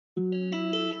Dark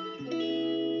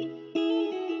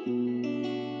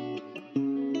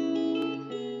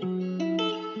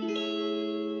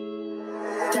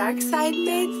Side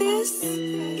made this?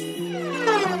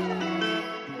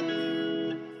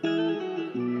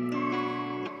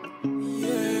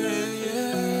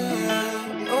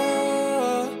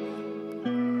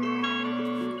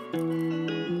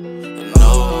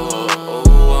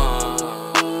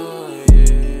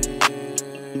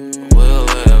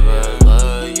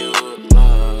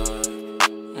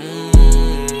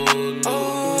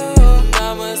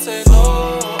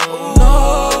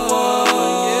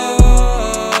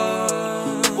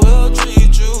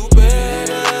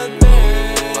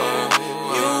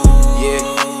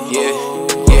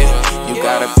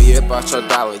 Be about your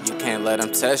dollar, you can't let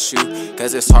them test you,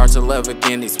 cause it's hard to love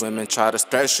again, these women try to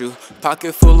stress you.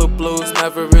 Pocket full of blues,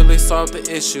 never really solve the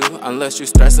issue, unless you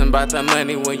stressing about that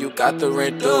money when you got the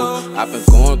rent due. I've been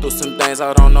going through some things,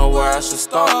 I don't know where I should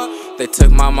start. They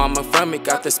took my mama from me,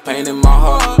 got this pain in my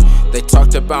heart. They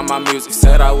talked about my music,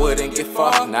 said I wouldn't get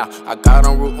far. Now I got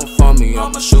them rooting for me,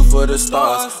 I'ma shoot for the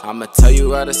stars. I'ma tell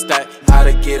you how to stack, how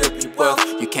to get up your wealth.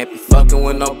 You can't be fucking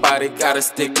with nobody, gotta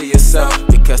stick to yourself,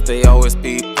 because they always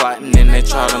be plotting and they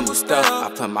try to move stuff. I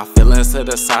put my feelings to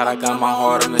the side, I got my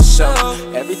heart on the shelf.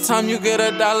 Every time you get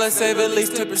a dollar, save at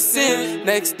least 10%.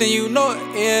 Next thing you know it,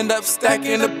 end up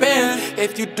stacking the band.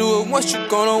 If you do it once, you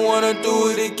gonna wanna do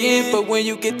it again. But when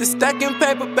you get the stacking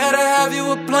paper, better have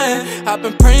you a plan. I've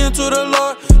been praying to the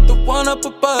Lord, the one up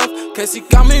above, cause he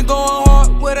got me going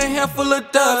hard with a handful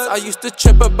of dubs. I used to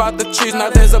trip about the trees, now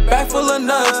there's a bag full of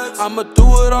nuts. I'ma do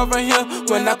it over here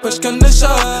when that push come to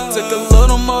shove. Took a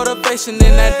little motivation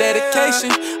and that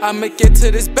dedication. I'ma get to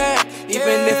this bag,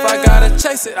 even if I gotta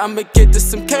chase it. I'ma get to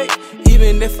some cake,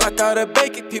 even if I gotta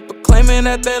bake it. People claiming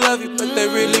that they love you, but they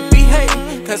really be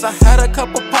hating. Cause I had a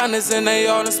couple partners and they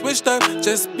all done switched up,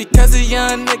 just because a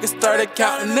young nigga started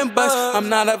counting them bucks. I'm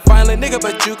not a violent nigga,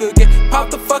 but you could get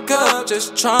popped the fuck up,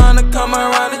 just trying to come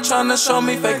around and trying to show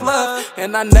me fake love.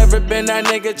 And I never been that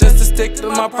nigga just to stick to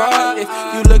my pride. If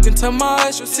you look into my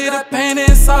eyes, you'll see the pain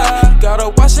inside. You gotta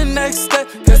watch the next step,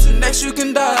 cause the next you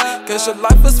can die. Cause your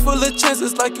life is full of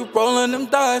chances like you rolling them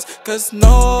dice. Cause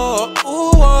no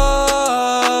one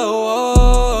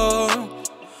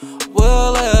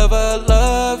will ever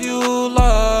love you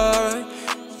like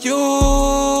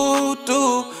you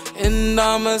do. And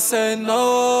I'ma say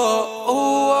no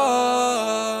one